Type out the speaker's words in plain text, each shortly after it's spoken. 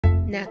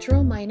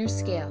Natural minor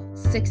scale,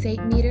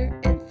 6/8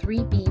 meter and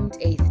 3 beamed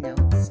eighth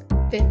notes.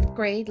 5th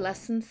grade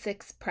lesson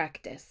 6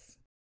 practice.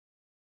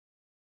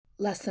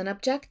 Lesson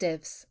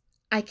objectives.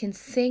 I can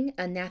sing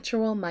a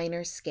natural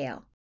minor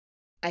scale.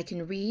 I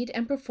can read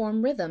and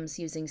perform rhythms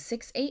using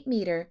 6/8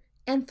 meter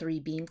and 3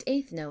 beamed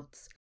eighth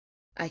notes.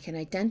 I can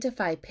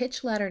identify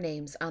pitch letter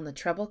names on the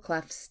treble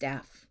clef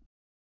staff.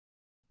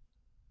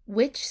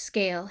 Which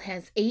scale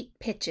has 8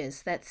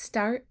 pitches that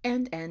start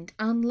and end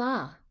on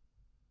La?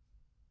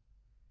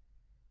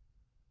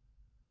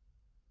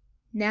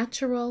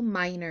 Natural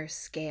minor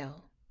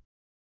scale.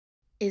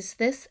 Is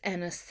this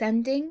an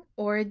ascending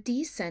or a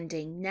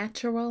descending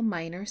natural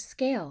minor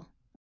scale?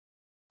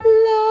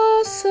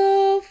 La,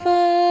 sol,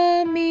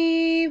 fa,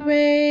 mi,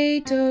 re,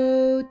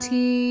 do,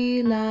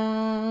 ti,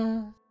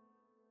 la.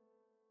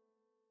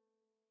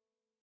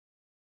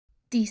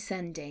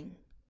 Descending.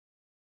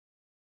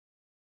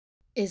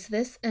 Is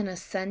this an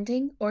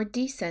ascending or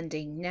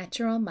descending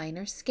natural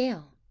minor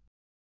scale?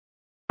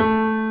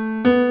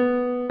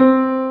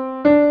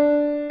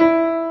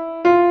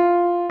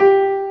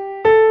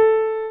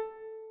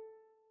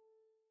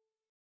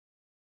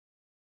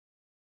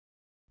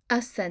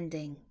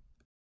 Ascending.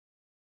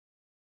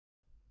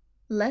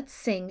 Let's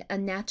sing a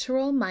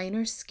natural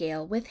minor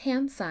scale with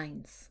hand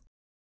signs.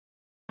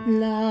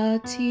 La,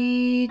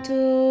 ti,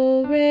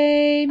 do,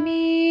 re,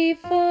 mi,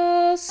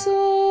 fa,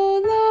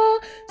 sol, la,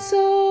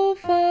 sol,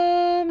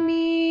 fa,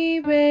 mi,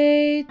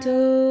 re,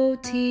 do,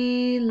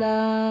 ti,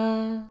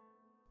 la.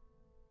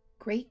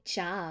 Great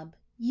job!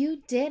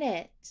 You did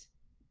it!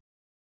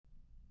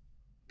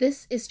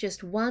 This is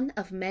just one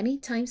of many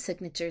time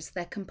signatures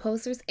that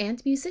composers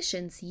and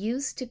musicians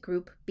use to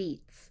group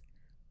beats.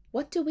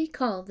 What do we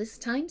call this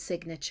time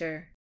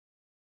signature?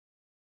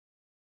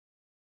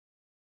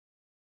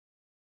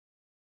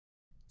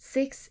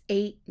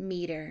 6/8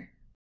 meter.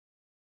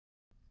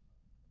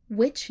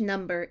 Which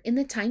number in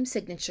the time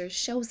signature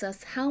shows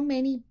us how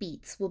many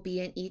beats will be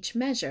in each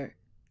measure,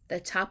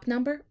 the top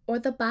number or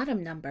the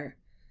bottom number?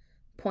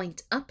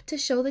 Point up to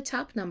show the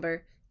top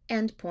number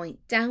and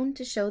point down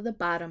to show the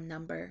bottom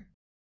number.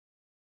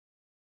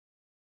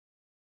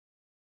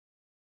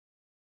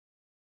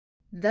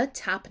 The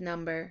top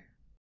number.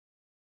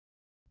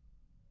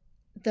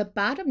 The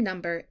bottom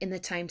number in the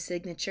time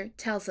signature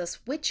tells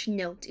us which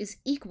note is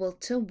equal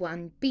to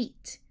 1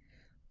 beat.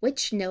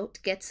 Which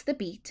note gets the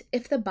beat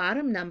if the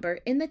bottom number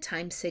in the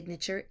time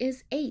signature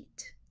is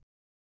 8?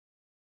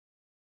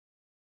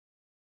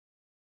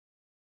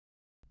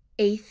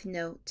 Eighth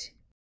note.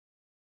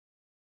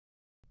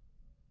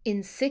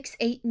 In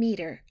 6/8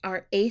 meter,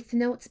 are eighth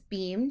notes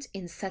beamed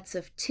in sets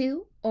of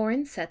 2 or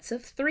in sets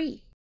of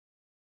 3?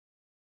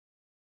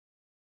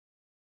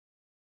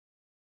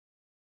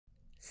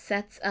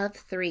 Sets of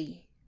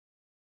 3.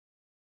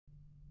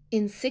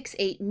 In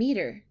 6/8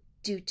 meter,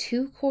 do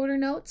 2 quarter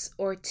notes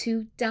or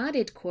 2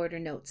 dotted quarter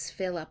notes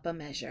fill up a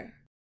measure?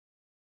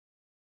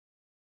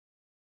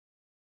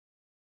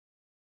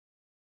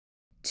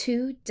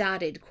 2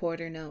 dotted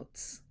quarter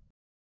notes.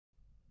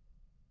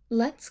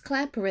 Let's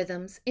clap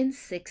rhythms in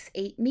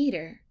 6/8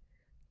 meter.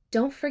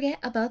 Don't forget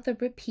about the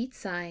repeat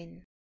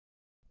sign.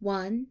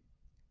 1,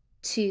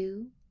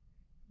 2,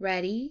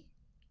 ready,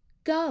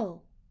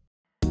 go!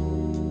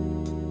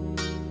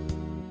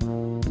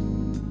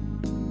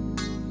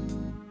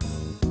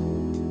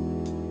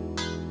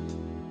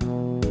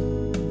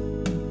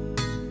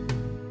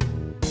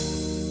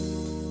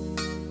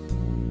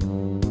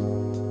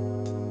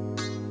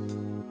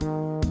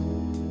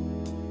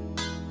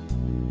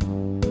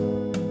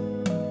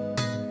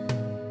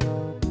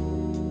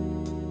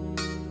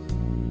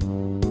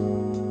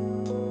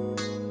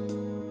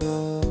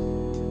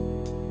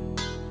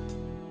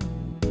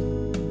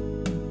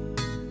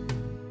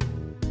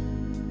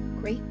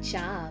 Great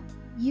job!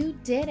 You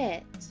did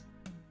it!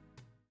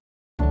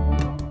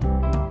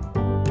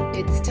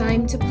 It's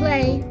time to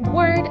play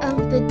Word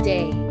of the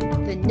Day,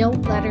 the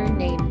note letter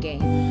name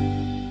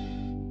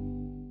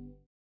game.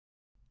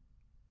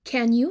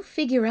 Can you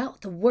figure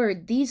out the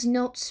word these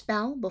notes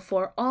spell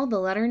before all the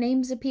letter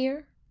names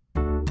appear?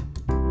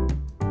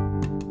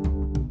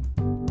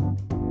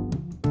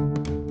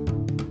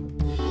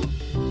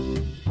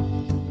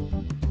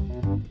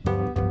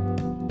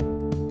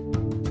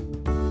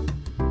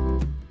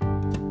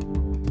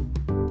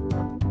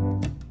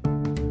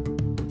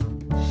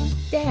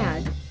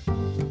 Dad,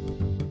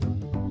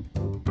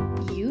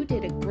 you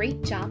did a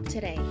great job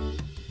today.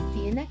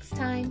 See you next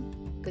time.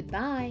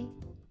 Goodbye.